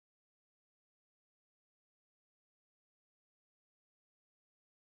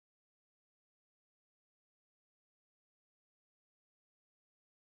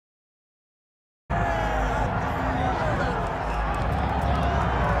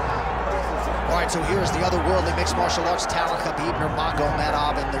right, so here's the otherworldly mixed martial arts talent, Khabib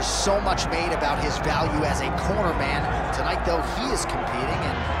Nurmagomedov, and there's so much made about his value as a cornerman. Tonight, though, he is competing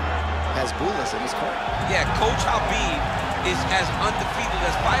and has Bulas in his corner. Yeah, Coach Habib is as undefeated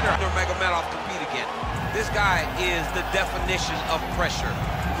as fighter Nurmagomedov compete again. This guy is the definition of pressure.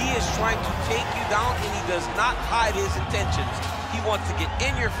 He is trying to take you down, and he does not hide his intentions. He wants to get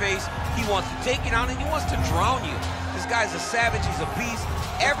in your face, he wants to take you down, and he wants to drown you. This guy's a savage, he's a beast.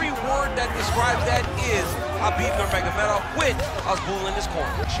 Every word that describes that is Khabib Nurmagomedov with Azbul in his corner.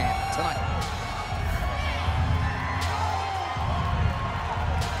 Champ tonight.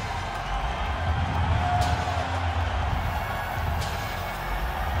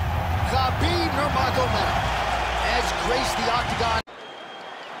 Khabib Nurmagomedov has graced the octagon.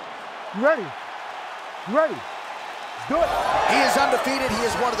 You ready? You ready? Do it. He is undefeated. He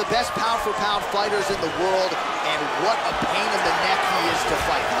is one of the best pound-for-pound fighters in the world, and what a pain in the neck he is to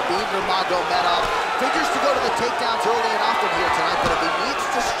fight. Khabib Nurmagomedov figures to go to the takedowns early and often here tonight, but if he needs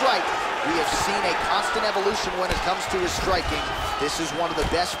to strike, we have seen a constant evolution when it comes to his striking. This is one of the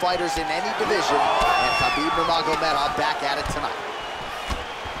best fighters in any division, and Khabib Nurmagomedov back at it tonight.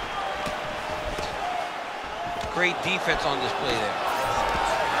 Great defense on display there.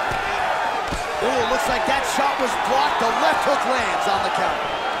 Oh, looks like that shot was blocked. The left hook lands on the counter.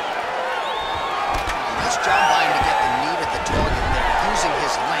 Nice job by him to get the knee to the target there, using his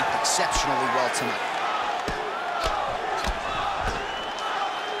length exceptionally well tonight.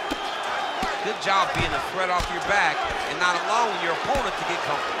 Good job being a threat off your back and not allowing your opponent to get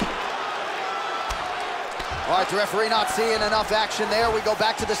comfortable. All right, the referee not seeing enough action there. We go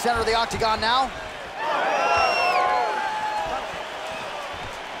back to the center of the octagon now.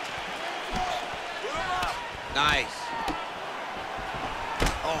 Nice.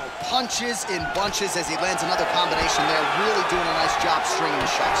 Oh, punches in bunches as he lands another combination there. Really doing a nice job stringing the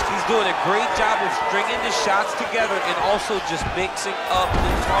shots. He's doing a great job of stringing the shots together and also just mixing up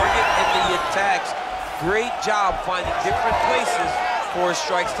the target and the attacks. Great job finding different places for his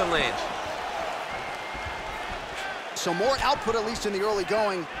strikes to land. So more output, at least in the early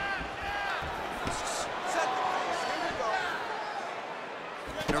going.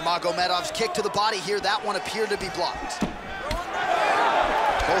 Nurmagomedov's kick to the body here, that one appeared to be blocked.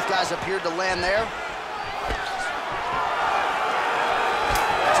 Both guys appeared to land there.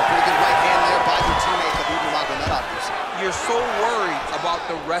 That's a pretty good right hand there by their teammate, Khabib Nurmagomedov. You're so worried about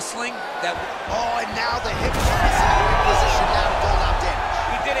the wrestling that... Oh, and now the hip toss in a great position now to dole out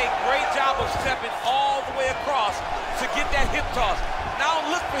damage. He did a great job of stepping all the way across to get that hip toss. Now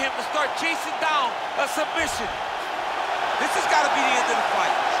look for him to start chasing down a submission. This has got to be the end of the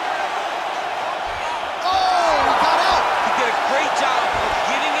fight. Oh, he got out. He did a great job of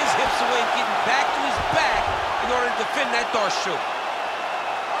getting his hips away and getting back to his back in order to defend that Darce choke.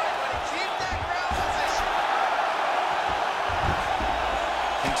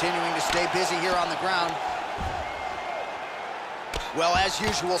 Continuing to stay busy here on the ground. Well, as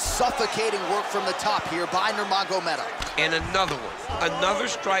usual, suffocating work from the top here by Nurmagomedov. And another one. Another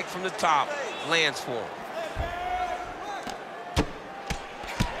strike from the top lands for him.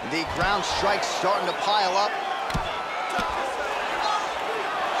 The ground strikes starting to pile up.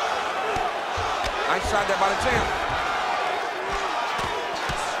 Nice shot there by the champ.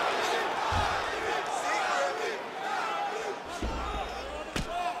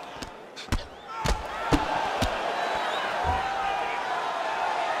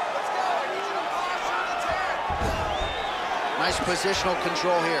 Nice positional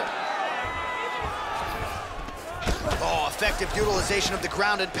control here. Oh, effective utilization of the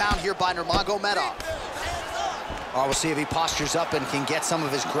ground and pound here by Nurmagomedov. Oh, we'll see if he postures up and can get some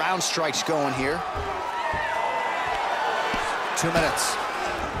of his ground strikes going here. 2 minutes.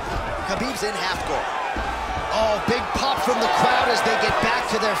 Khabib's in half guard. Oh, big pop from the crowd as they get back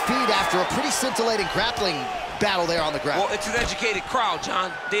to their feet after a pretty scintillating grappling battle there on the ground. Well, it's an educated crowd,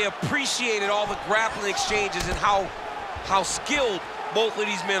 John. They appreciated all the grappling exchanges and how skilled both of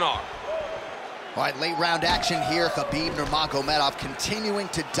these men are. All right, late round action here. Khabib Nurmagomedov continuing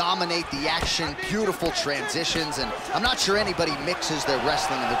to dominate the action. Beautiful transitions, and I'm not sure anybody mixes their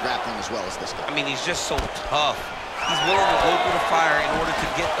wrestling and their grappling as well as this guy. I mean, he's just so tough. He's willing to go through the fire in order to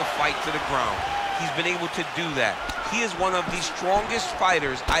get the fight to the ground. He's been able to do that. He is one of the strongest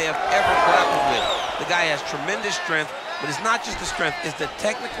fighters I have ever grappled with. The guy has tremendous strength, but it's not just the strength, it's the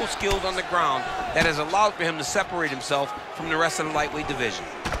technical skills on the ground that has allowed for him to separate himself from the rest of the lightweight division.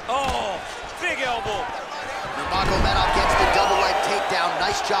 Oh! Big elbow. Nurmagomedov gets the double leg takedown.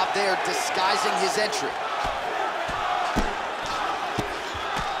 Nice job there, disguising his entry.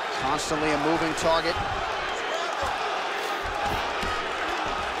 Constantly a moving target.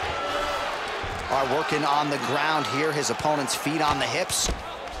 Are working on the ground here. His opponent's feet on the hips.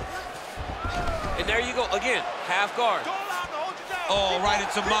 And there you go, again, half guard. Oh, right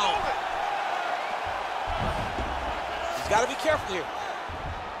into mount. He's got to be careful here.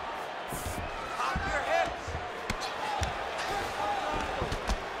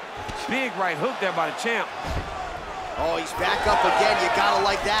 Big right hook there by the champ. Oh, he's back up again. You gotta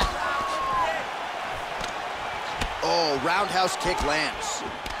like that. Oh, roundhouse kick lands.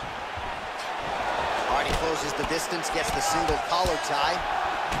 All right, he closes the distance, gets the single collar tie.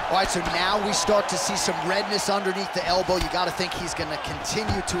 All right, so now we start to see some redness underneath the elbow. You got to think he's going to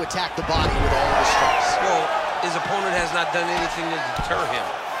continue to attack the body with all of his strikes. Well, his opponent has not done anything to deter him.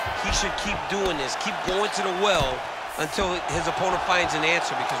 He should keep doing this, keep going to the well until his opponent finds an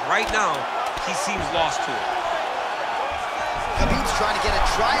answer, because right now, he seems lost to it. Khabib's trying to get a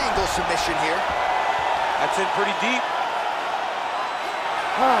triangle submission here. That's in pretty deep.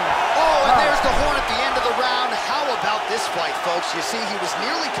 Oh, and there's the horn at the end of the round. How about this fight, folks? You see, he was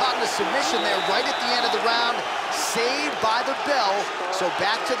nearly caught in a submission there right at the end of the round. Saved by the bell. So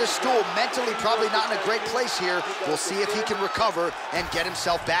back to the stool. Mentally probably not in a great place here. We'll see if he can recover and get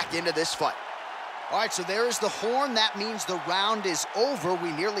himself back into this fight. All right, so there is the horn. That means the round is over.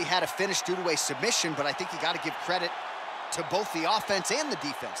 We nearly had a finish due to a submission, but I think you got to give credit to both the offense and the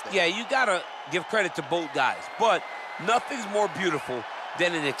defense there. Yeah, you got to give credit to both guys, but nothing's more beautiful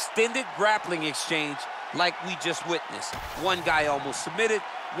than an extended grappling exchange like we just witnessed. One guy almost submitted,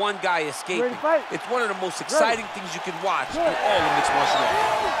 one guy escaping. It's one of the most exciting things you can watch in all of mixed martial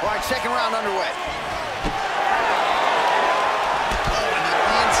arts. All right, second round underway. Oh, and he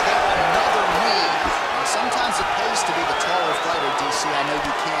lands hit another knee. And sometimes it pays to be the taller fighter, DC. I know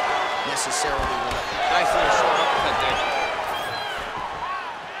you can't necessarily relate. Nice little short uppercut there.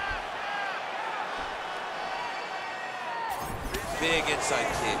 Big inside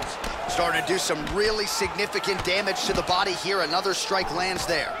kicks. Starting to do some really significant damage to the body here. Another strike lands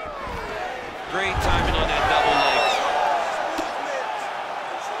there. Great timing on that double leg.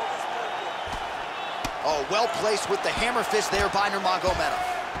 Oh, well placed with the hammer fist there by Nurmagomedov.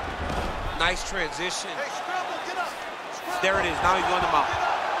 Nice transition. There it is. Now he's going to mount.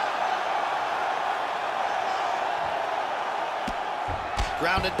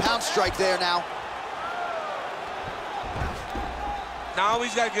 Ground and pound strike there now. Now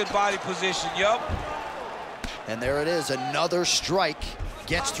he's got a good body position, yup. And there it is, another strike.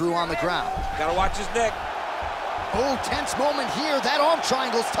 Gets through on the ground. Gotta watch his neck. Oh, tense moment here. That arm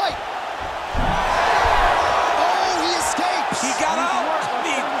triangle's tight. Oh, he escapes. He got out. I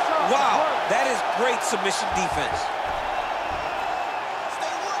mean, wow, that is great submission defense.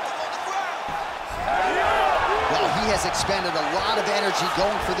 Well, he has expended a lot of energy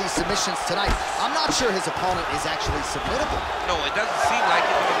going for these submissions tonight. I'm not sure his opponent is actually submittable. No, it doesn't seem like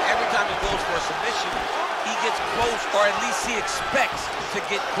it, because every time he goes for a submission, he gets close, or at least he expects to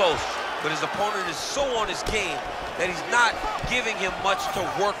get close. But his opponent is so on his game that he's not giving him much to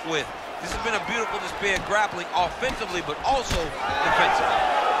work with. This has been a beautiful display of grappling offensively, but also defensively.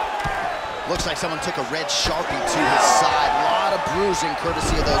 Looks like someone took a red Sharpie to his side. A lot of bruising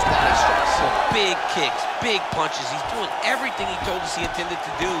courtesy of those body strikes. So big kicks, big punches. He's doing everything he told us he intended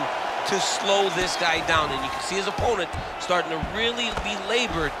to do to slow this guy down. And you can see his opponent starting to really be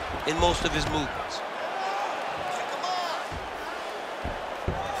labored in most of his movements.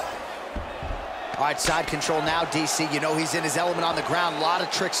 All right, side control now, DC. You know he's in his element on the ground. A lot of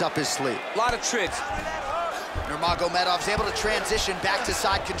tricks up his sleeve. A lot of tricks. Nurmagomedov's able to transition back to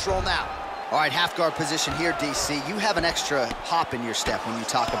side control now. All right, half guard position here, DC. You have an extra hop in your step when you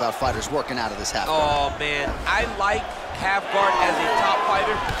talk about fighters working out of this half guard. Oh, man. I like half guard as a top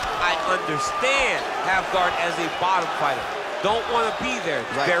fighter. I understand half guard as a bottom fighter. Don't want to be there.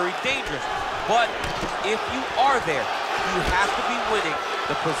 It's very dangerous. But if you are there, you have to be winning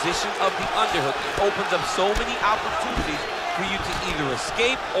the position of the underhook. It opens up so many opportunities for you to either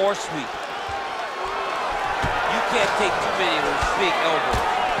escape or sweep. You can't take too many of those big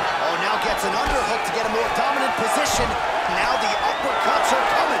elbows. Oh, now gets an underhook to get a more dominant position. Now the uppercuts are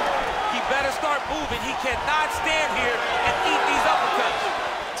coming. He better start moving. He cannot stand here and eat these uppercuts.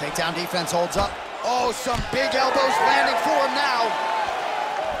 Takedown defense holds up. Oh, some big elbows landing for him now.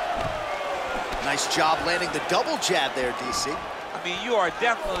 Nice job landing the double jab there, DC. I mean, you are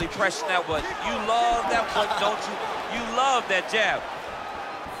definitely pressing that one. You love that one, don't you? You love that jab.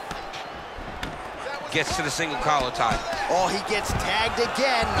 Gets to the single collar tie. Oh, he gets tagged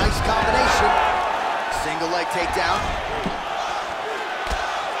again. Nice combination. Single leg takedown.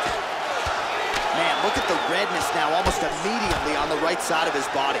 Man, look at the redness now almost immediately on the right side of his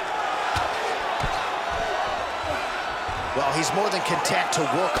body. Well, he's more than content to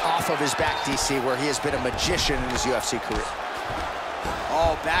work off of his back, DC, where he has been a magician in his UFC career.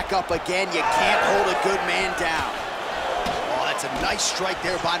 Oh, back up again. You can't hold a good man down. Oh, that's a nice strike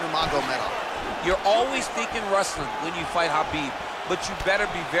there by Nurmagomedov. You're always thinking wrestling when you fight Khabib, but you better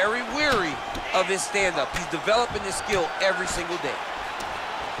be very wary of his stand-up. He's developing his skill every single day.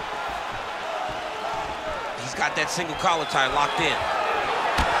 He's got that single collar tie locked in.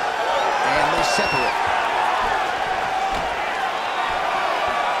 And they separate.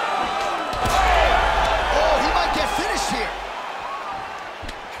 Oh, he might get finished here.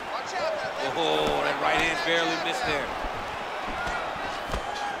 Watch out. Oh, that right hand barely missed there.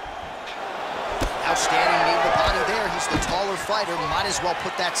 Outstanding knee to the body there. He's the taller fighter. Might as well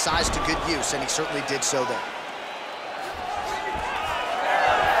put that size to good use, and he certainly did so there.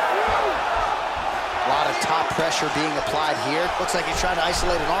 A lot of top pressure being applied here. Looks like he's trying to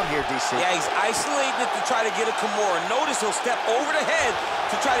isolate an arm here, DC. Yeah, he's isolating it to try to get a Kimura. Notice he'll step over the head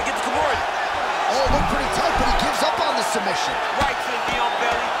to try to get the Kimura. Oh, looked pretty tight, but he gives up on the submission. Right to the knee on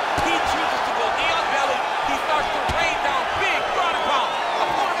belly. He chooses to go knee on belly. He starts to rain down big ground and pound.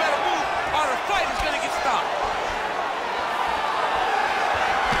 Opponent better move, or the fight is going to get stopped.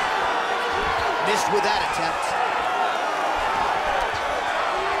 Missed with that attempt.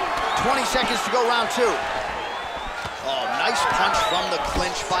 20 seconds to go, round two. Oh, nice punch from the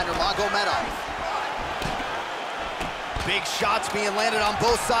clinch by Nurmagomedov. Big shots being landed on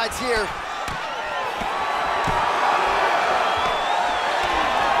both sides here.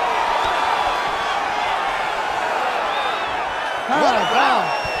 What a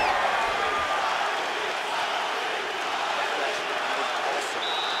round.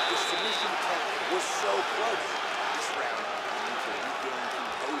 The submission attempt was so close. This round, you need to regain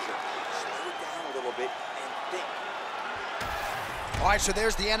composure. Slow it down a little bit and think. All right, so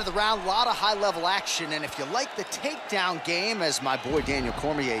there's the end of the round. A lot of high-level action, and if you like the takedown game, as my boy Daniel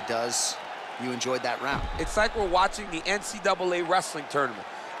Cormier does, you enjoyed that round. It's like we're watching the NCAA wrestling tournament.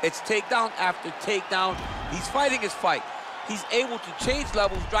 It's takedown after takedown. He's fighting his fight. He's able to change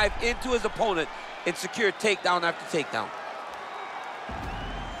levels, drive into his opponent, and secure takedown after takedown.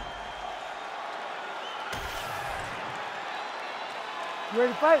 You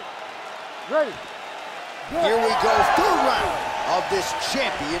ready to fight? Ready. Good. Here we go, third round of this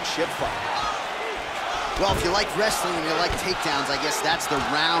championship fight. Well, if you like wrestling and you like takedowns, I guess that's the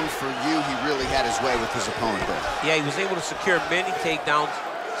round for you. He really had his way with his opponent there. Yeah, he was able to secure many takedowns,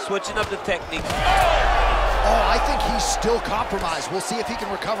 switching up the techniques. Oh, I think he's still compromised. We'll see if he can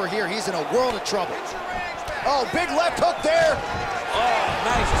recover here. He's in a world of trouble. Oh, big left hook there. Oh,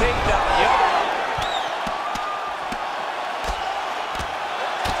 nice takedown. Yep.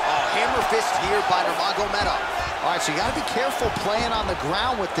 Oh, hammer fist here by Nurmagomedov. All right, so you got to be careful playing on the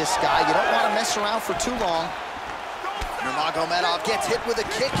ground with this guy. You don't want to mess around for too long. Nurmagomedov gets hit with a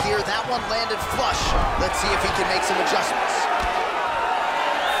kick here. That one landed flush. Let's see if he can make some adjustments.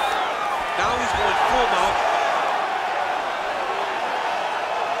 Now he's going full mount.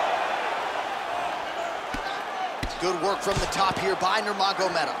 Good work from the top here by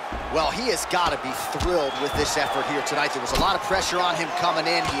Nurmagomedov. Well, he has got to be thrilled with this effort here tonight. There was a lot of pressure on him coming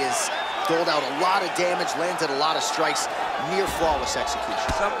in. He has doled out a lot of damage, landed a lot of strikes, near flawless execution.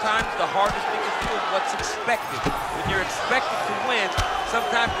 Sometimes the hardest thing to do is what's expected. When you're expected to win,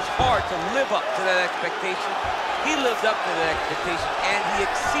 sometimes it's hard to live up to that expectation. He lived up to that expectation, and he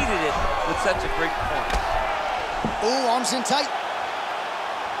exceeded it with such a great performance. Ooh, arms in tight.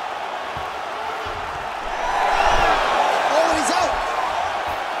 Oh, and he's out.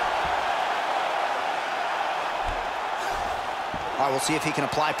 All right, we'll see if he can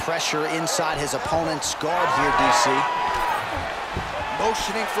apply pressure inside his opponent's guard here, DC.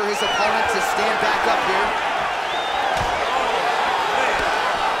 Motioning for his opponent to stand back up here.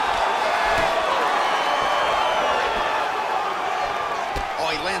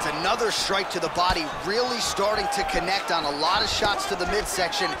 Another strike to the body, really starting to connect on a lot of shots to the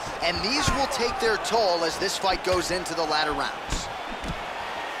midsection, and these will take their toll as this fight goes into the latter rounds.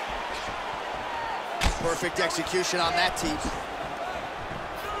 Perfect execution on that team.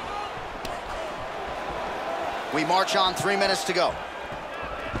 We march on, 3 minutes to go.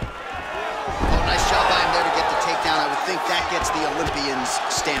 Oh, nice job by him there to get the takedown. I would think that gets the Olympian's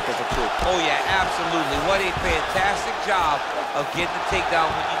stamp of approval. Oh yeah, absolutely. What a fantastic job of getting the takedown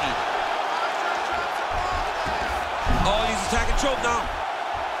when you need it. Oh, he's attacking choke now.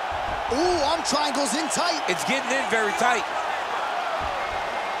 Ooh, arm triangles in tight. It's getting in very tight.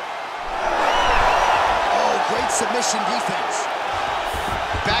 Oh, great submission defense.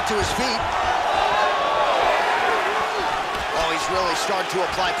 Back to his feet. Oh, he's he's really starting to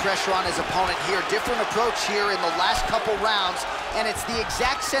apply pressure on his opponent here. Different approach here in the last couple rounds, and it's the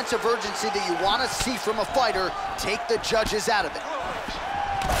exact sense of urgency that you want to see from a fighter. Take the judges out of it. Oh,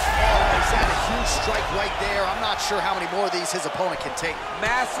 he's had a huge strike right there. I'm not sure how many more of these his opponent can take.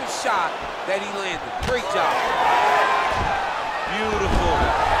 Massive shot that he landed. Great job. Beautiful.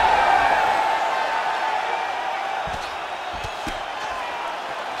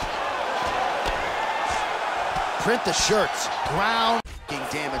 Print the shirts. Ground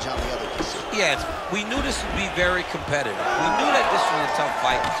damage on the other one. Yes, we knew this would be very competitive. We knew that this was a tough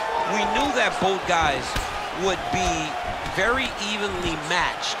fight. We knew that both guys would be very evenly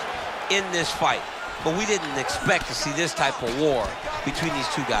matched in this fight. But we didn't expect to see this type of war between these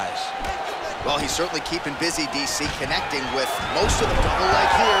two guys. Well, he's certainly keeping busy, DC, connecting with most of the double leg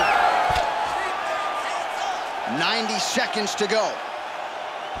here. 90 seconds to go.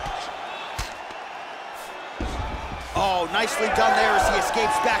 Oh, nicely done there as he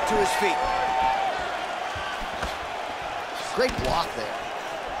escapes back to his feet. Great block there.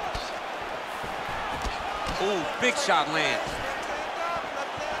 Ooh, big shot lands.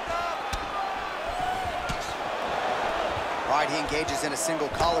 All right, he engages in a single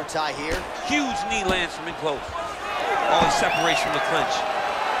collar tie here. Huge knee lands from in close. Oh, he separates from the clinch.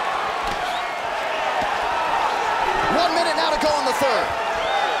 1 minute now to go in the third.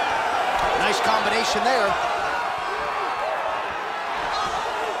 Nice combination there.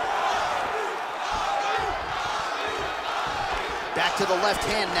 Back to the left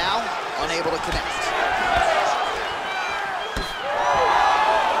hand now, unable to connect.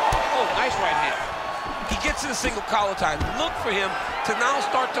 Oh, nice right hand. He gets in a single collar tie. Look for him to now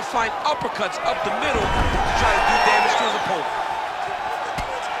start to find uppercuts up the middle to try to do damage to his opponent.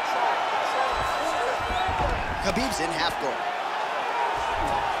 Khabib's in half guard.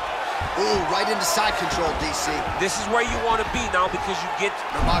 Ooh, right into side control, DC. This is where you want to be now because you get...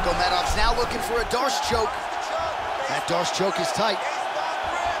 Nurmagomedov's now looking for a Darce choke. That Darce choke is tight. Oh,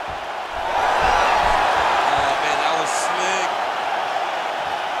 man, that was slick.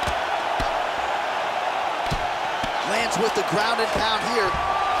 Lands with the ground and pound here.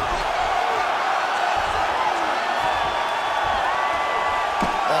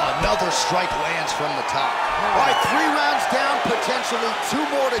 Oh, another strike lands from the top. All right, 3 rounds down, potentially 2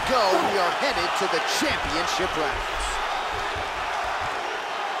 more to go. We are headed to the championship rounds.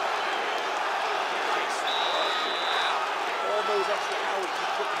 All those extra hours you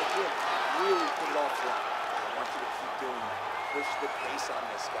put in the gym really put it off line. I want you to keep doing that. Push the pace on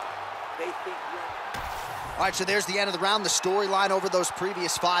this guy. They think you're... All right, so there's the end of the round. The storyline over those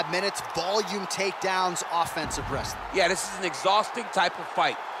previous 5 minutes. Volume takedowns, offensive wrestling. Yeah, this is an exhausting type of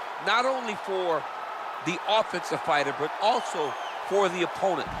fight. Not only for the offensive fighter, but also for the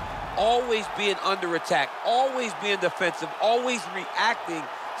opponent. Always being under attack, always being defensive, always reacting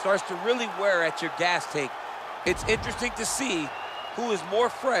starts to really wear at your gas tank. It's interesting to see who is more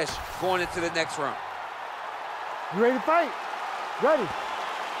fresh going into the next round. You ready to fight? Ready.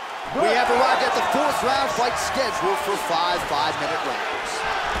 We have arrived at the 4th round fight scheduled for 5 5-minute rounds.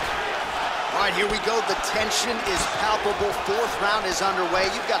 All right, here we go. The tension is palpable. 4th round is underway.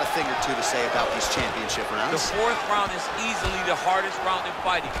 You've got a thing or two to say about these championship rounds. The 4th round is easily the hardest round in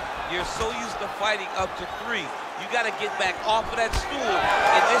fighting. You're so used to fighting up to 3. You got to get back off of that stool,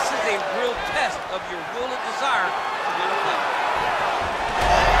 and this is a real test of your will and desire to win a fight.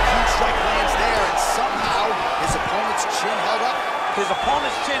 Huge strike lands there, and somehow his opponent's chin held up. His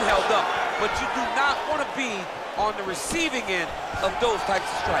opponent's chin held up, but you do not want to be on the receiving end of those types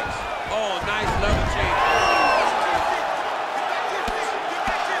of strikes. Oh, nice level change.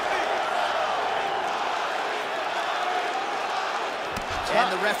 And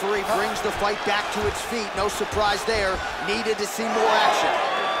the referee brings the fight back to its feet. No surprise there. Needed to see more action.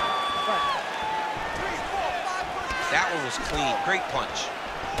 That one was clean. Great punch.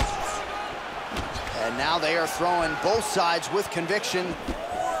 And now they are throwing both sides with conviction.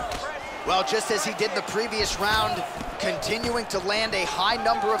 Well, just as he did in the previous round, continuing to land a high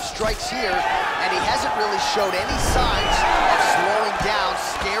number of strikes here, and he hasn't really showed any signs of slowing down.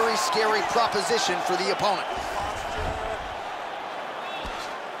 Scary, scary proposition for the opponent.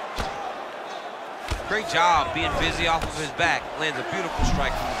 Great job being busy off of his back. Lands a beautiful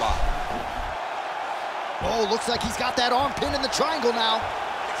strike from the bottom. Oh, looks like he's got that arm pinned in the triangle now.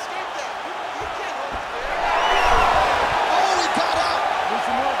 Oh, he got out. Need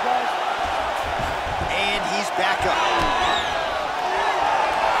some more, guys. And he's back up.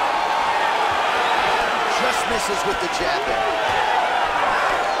 Just misses with the jab there.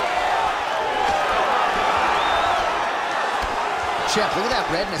 Champ, look at that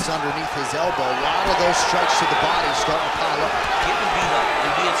redness underneath his elbow. A lot of those strikes to the body starting to pile up. Getting beat up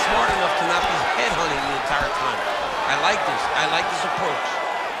and being smart enough to not be headhunting the entire time. I like this. I like this approach.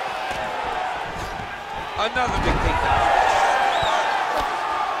 Another big takedown.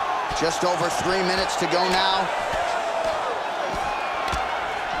 Just over 3 minutes to go now.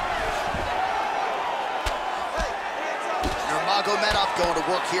 Nurmagomedov going to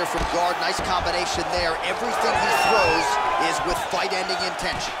work here from guard. Nice combination there. Everything he throws is with fight-ending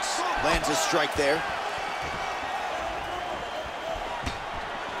intentions. Lands a strike there.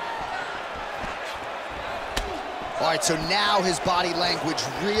 All right, so now his body language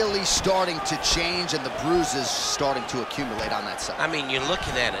really starting to change and the bruises starting to accumulate on that side. I mean, you're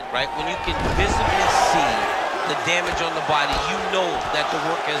looking at it, right? When you can visibly see the damage on the body, you know that the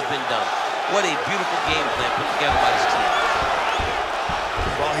work has been done. What a beautiful game plan put together by this team.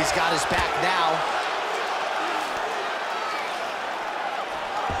 Well, he's got his back now.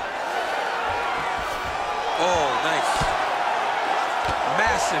 Oh, nice.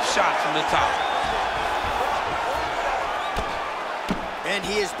 Massive shot from the top. And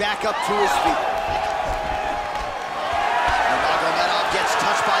he is back up to his feet. Nurmagomedov gets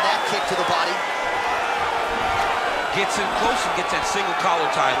touched by that kick to the body. Gets in close and gets that single collar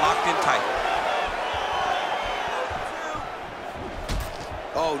tie locked in tight.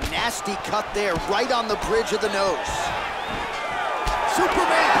 Oh, nasty cut there, right on the bridge of the nose.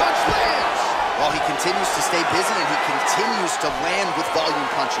 Superman punch lands! Well, he continues to stay busy and he continues to land with volume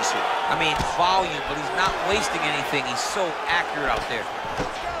punches here. I mean, volume, but he's not wasting anything. He's so accurate out there.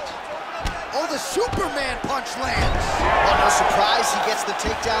 Oh, the Superman punch lands. Well, no surprise, he gets the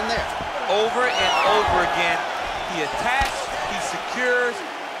takedown there. Over and over again, he attacks, he secures,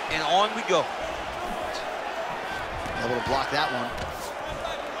 and on we go. Able to block that one.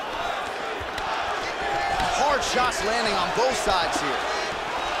 Hard shots landing on both sides here.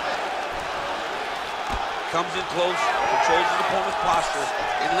 Comes in close, controls his opponent's posture,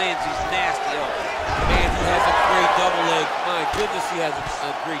 and lands these nasty. Oh, man, he has a great double leg. My goodness, he has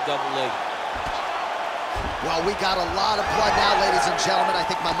a great double leg. Well, we got a lot of blood now, ladies and gentlemen. I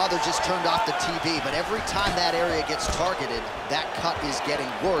think my mother just turned off the TV, but every time that area gets targeted, that cut is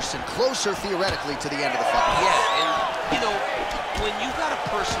getting worse and closer, theoretically, to the end of the fight. Yeah, and, you know, when you got a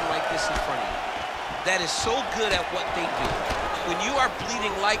person like this in front of you that is so good at what they do, when you are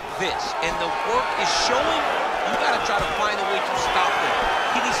bleeding like this and the work is showing, you got to try to find a way to stop him.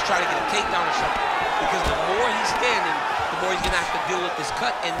 He needs to try to get a takedown or something, because the more he's standing, the more he's going to have to deal with this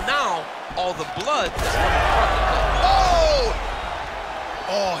cut. And now, all the blood is coming from the cut. Oh!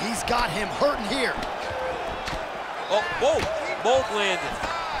 Oh, he's got him hurting here. Oh, whoa, both landed.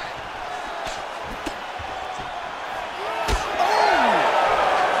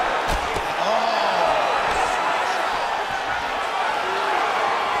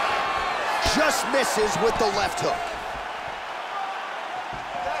 Just misses with the left hook.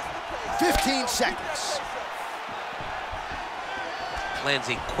 15 seconds. Lands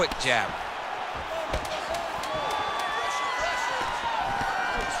a quick jab.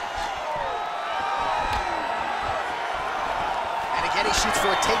 And again, he shoots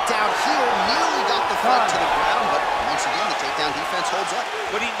for a takedown here. Nearly got the fight to the ground, but once again, the takedown defense holds up.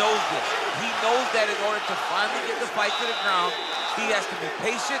 But he knows this. He knows that in order to finally get the fight to the ground, he has to be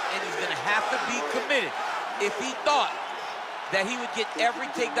patient and he's going to have to be committed. If he thought that he would get every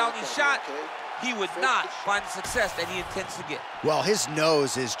takedown he shot, he would not find the success that he intends to get. Well, his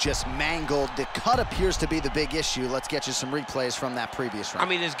nose is just mangled. The cut appears to be the big issue. Let's get you some replays from that previous round. I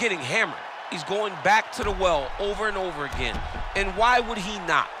mean, it's getting hammered. He's going back to the well over and over again. And why would he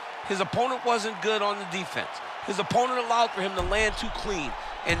not? His opponent wasn't good on the defense. His opponent allowed for him to land too clean.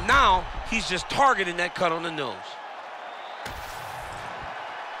 And now he's just targeting that cut on the nose.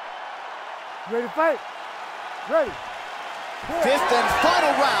 Ready to fight? Ready. Fifth and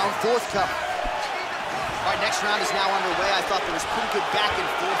final round, forthcoming. All right, next round is now underway. I thought there was pretty good back and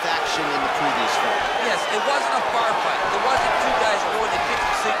forth action in the previous fight. Yes, it wasn't a firefight. It wasn't two guys throwing the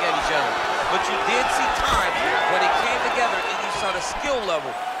kitchen sink at each other. But you did see times when they came together and you saw the skill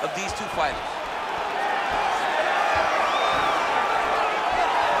level of these two fighters.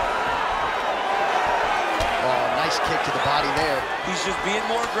 Oh, nice kick to the body there. He's just being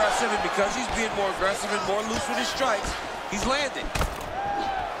more aggressive, and because he's being more aggressive and more loose with his strikes, he's landing.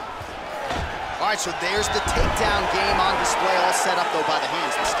 All right, so there's the takedown game on display, all set up, though, by the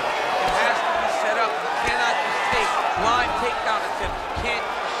hands this time. It has to be set up. You cannot mistake blind takedown attempts. You can't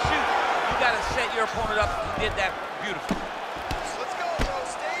shoot. You got to set your opponent up. He did that beautifully. Let's go, bro.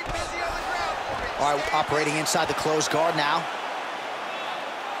 Stay busy on the ground for me. All right, operating inside the closed guard now.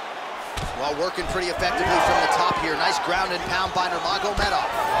 Well, working pretty effectively from the top here. Nice ground and pound by Nurmagomedov.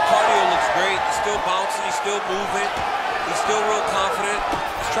 Cardio looks great. He's still bouncing. He's still moving. He's still real confident.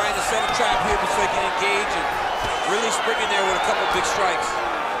 He's trying to set a trap here before he can engage and really springing there with a couple big strikes.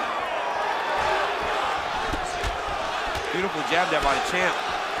 Beautiful jab there by the champ.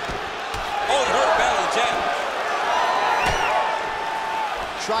 Oh, he hurt belly jab.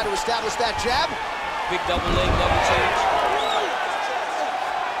 Try to establish that jab. Big double leg, double change.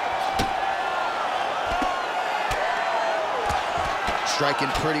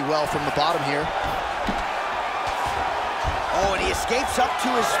 Striking pretty well from the bottom here. Oh, and he escapes up to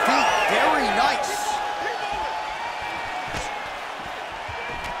his feet. Very nice.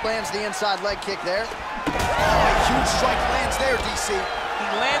 Lands the inside leg kick there. Oh, a huge strike lands there, DC. He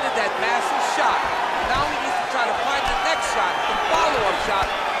landed that massive shot. Now he needs to try to find the next shot, the follow-up shot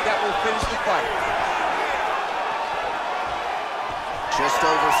that will finish the fight. Just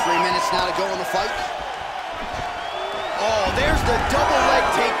over 3 minutes now to go in the fight. Oh, there's the double leg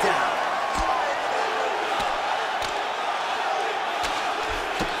takedown.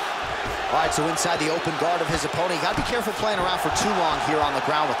 All right, so inside the open guard of his opponent. You gotta be careful playing around for too long here on the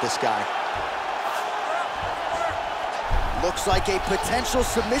ground with this guy. Looks like a potential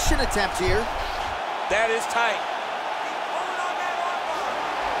submission attempt here. That is tight.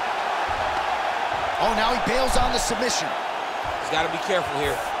 Oh, now he bails on the submission. He's got to be careful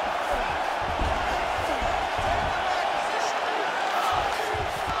here.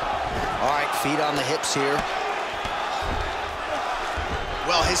 All right, feet on the hips here.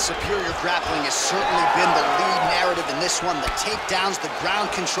 Well, his superior grappling has certainly been the lead narrative in this one. The takedowns, the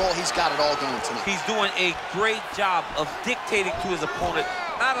ground control, he's got it all going tonight. He's doing a great job of dictating to his opponent,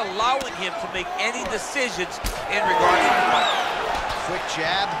 not allowing him to make any decisions in regards to the fight. Quick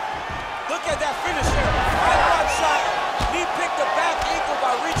jab. Look at that finish there. Right shot. He picked the back ankle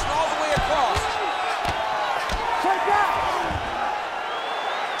by reaching all the way across.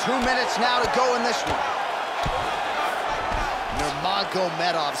 2 minutes now to go in this one.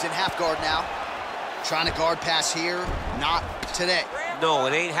 Nurmagomedov's in half guard now. Trying to guard pass here. Not today. No,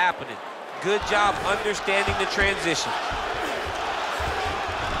 it ain't happening. Good job understanding the transition.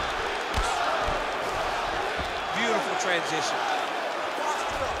 Beautiful transition.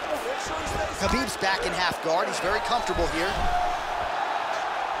 Khabib's back in half guard. He's very comfortable here.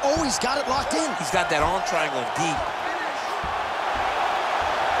 Oh, he's got it locked in. He's got that arm triangle deep.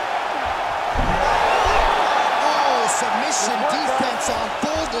 Submission defense on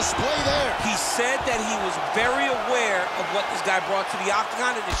full display there. He said that he was very aware of what this guy brought to the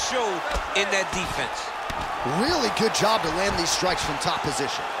octagon, and it showed in that defense. Really good job to land these strikes from top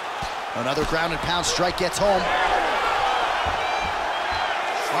position. Another ground and pound strike gets home.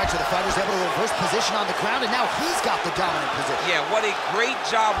 All right, so the fighter's able to reverse position on the ground, and now he's got the dominant position. Yeah, what a great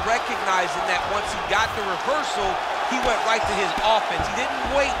job recognizing that once he got the reversal, he went right to his offense. He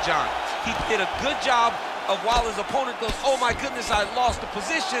didn't wait, John. He did a good job of while his opponent goes, oh my goodness, I lost the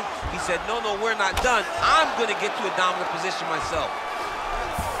position. He said, no, we're not done. I'm gonna get to a dominant position myself.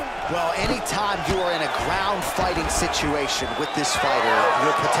 Well, anytime you are in a ground fighting situation with this fighter,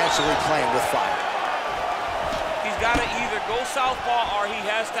 you're potentially playing with fire. He's gotta either go southpaw or he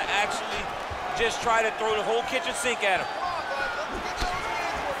has to actually just try to throw the whole kitchen sink at him.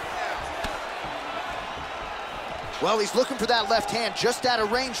 Well, he's looking for that left hand, just out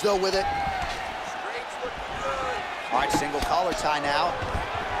of range though with it. All right, single collar tie now.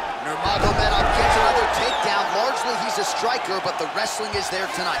 Nurmagomedov gets another takedown. Largely, he's a striker, but the wrestling is there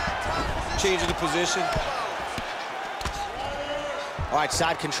tonight. Changing the position. All right,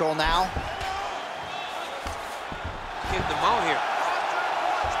 side control now. Get the mount here.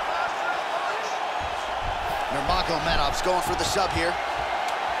 Nurmagomedov's going for the sub here.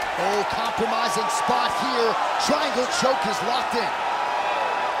 Oh, compromising spot here. Triangle choke is locked in.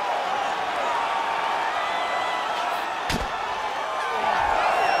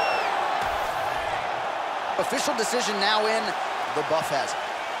 Official decision now in. The buff has it.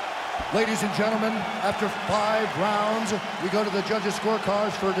 Ladies and gentlemen, after 5 rounds, we go to the judges'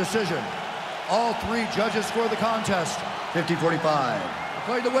 scorecards for a decision. All 3 judges score the contest 50-45.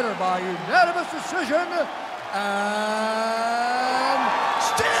 Declared the winner by unanimous decision, and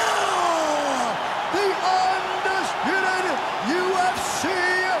still the undisputed UFC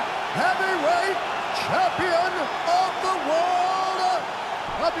heavyweight champion of the world,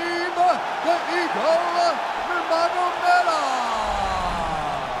 Khabib the Eagle Nurmagomedov.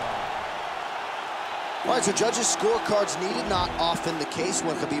 All right, so judges' scorecards needed, not often the case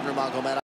when Khabib Nurmagomedov